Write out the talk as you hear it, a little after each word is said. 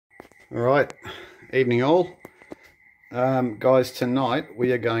All right, evening all. Guys, tonight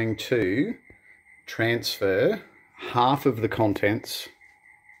we are going to transfer half of the contents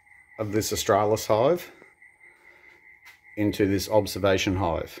of this Australis hive into this observation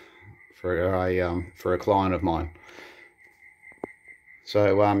hive for a client of mine. So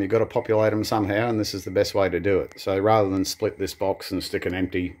you've got to populate them somehow, and this is the best way to do it. So rather than split this box and stick an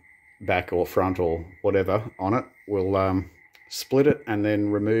empty back or front or whatever on it, we'll split it and then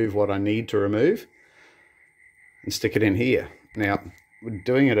remove what I need to remove and stick it in here. Now, we're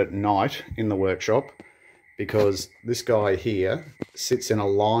doing it at night in the workshop because this guy here sits in a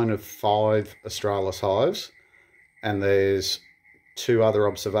line of 5 Australis hives, and there's 2 other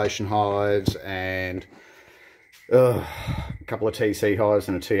observation hives and a couple of TC hives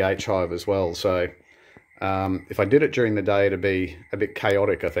and a TH hive as well. So if I did it during the day, it'd be a bit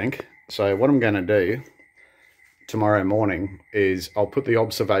chaotic, I think. So what I'm going to do tomorrow morning is I'll put the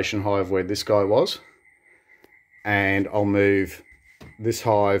observation hive where this guy was, and I'll move this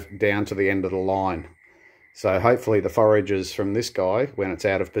hive down to the end of the line. So hopefully the forages from this guy, when it's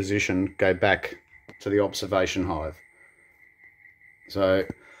out of position, go back to the observation hive. So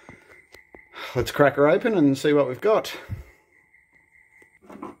let's crack her open and see what we've got.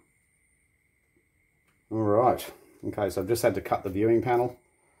 All right. Okay, so I've just had to cut the viewing panel.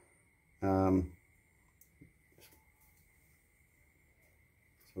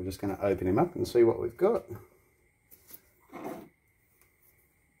 So we're just going to open him up and see what we've got.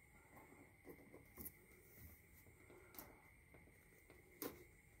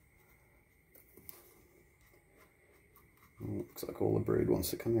 Looks like all the brood wants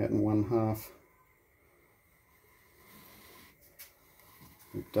to come out in one half.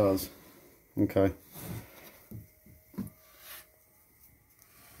 It does. Okay.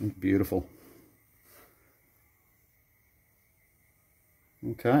 Beautiful.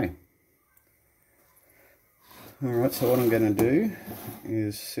 Okay. Alright, so what I'm going to do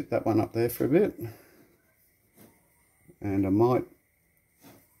is sit that one up there for a bit. And I might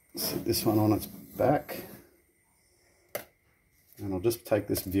sit this one on its back. And I'll just take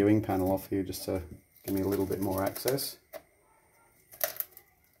this viewing panel off here just to give me a little bit more access.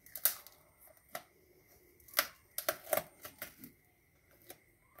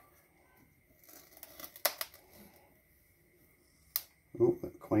 Oh, the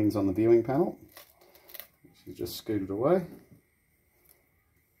queen's on the viewing panel. She's just scooted away.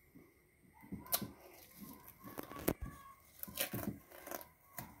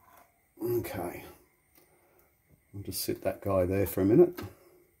 Okay. I'll just sit that guy there for a minute.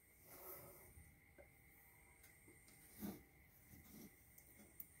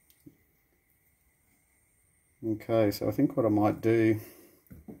 Okay, so I think what I might do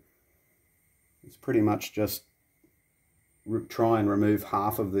is pretty much just try and remove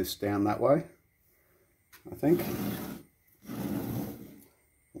half of this down that way, I think.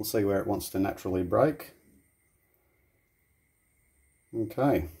 We'll see where it wants to naturally break.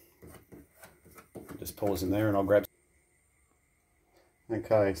 Okay. Just pause in there and I'll grab.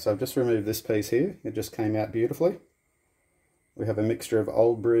 Okay, so I've just removed this piece here. It just came out beautifully. We have a mixture of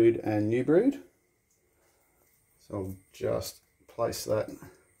old brood and new brood. So I'll just place that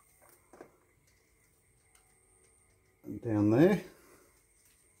down there.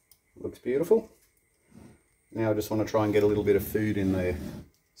 Looks beautiful. Now I just want to try and get a little bit of food in there.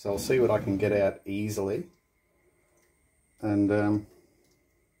 So I'll see what I can get out easily. And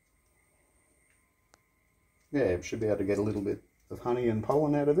yeah, should be able to get a little bit of honey and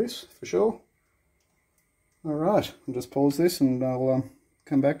pollen out of this for sure. Alright, I'll just pause this and I'll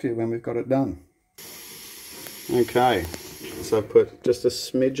come back to you when we've got it done. Okay, so I've put just a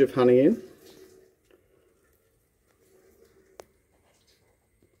smidge of honey in.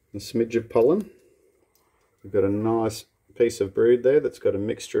 A smidge of pollen. We've got a nice piece of brood there that's got a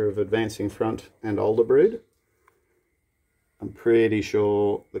mixture of advancing front and older brood. I'm pretty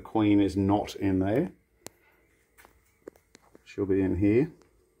sure the queen is not in there. She'll be in here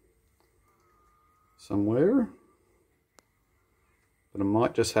somewhere. But I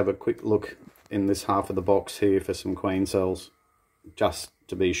might just have a quick look in this half of the box here for some queen cells, just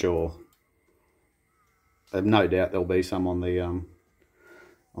to be sure. I have no doubt there'll be some on the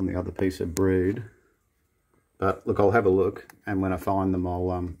other piece of brood. But look, I'll have a look, and when I find them,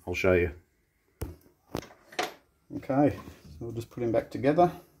 I'll show you. Okay, so we'll just put him back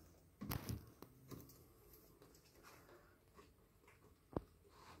together.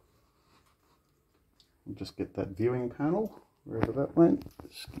 I'll just get that viewing panel, wherever that went.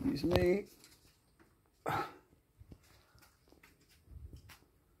 Excuse me.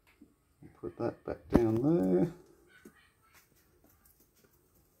 Put that back down there.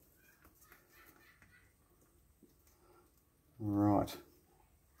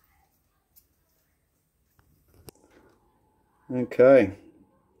 Okay,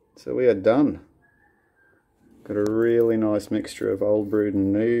 so we are done. Got a really nice mixture of old brood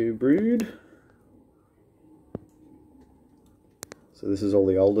and new brood. So this is all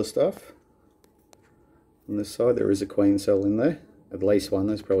the older stuff. On this side there is a queen cell in there, at least one,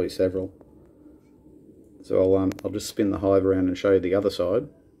 there's probably several. So I'll just spin the hive around and show you the other side.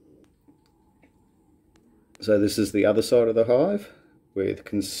 So this is the other side of the hive with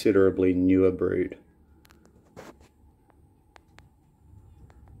considerably newer brood.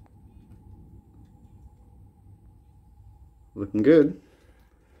 Looking good.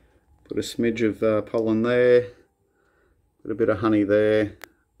 Put a smidge of pollen there, put a bit of honey there.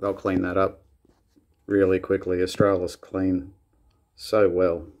 They'll clean that up really quickly. Australis clean so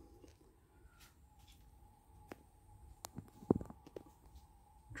well.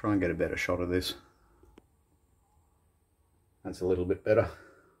 Try and get a better shot of this. That's a little bit better.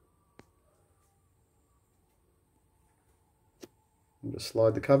 I'll just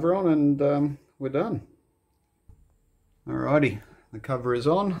slide the cover on and we're done. Alrighty, the cover is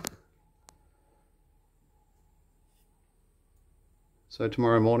on. So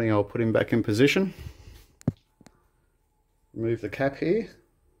tomorrow morning I'll put him back in position. Remove the cap here.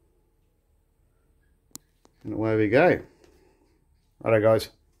 And away we go. Righto guys,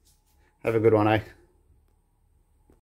 have a good one, eh?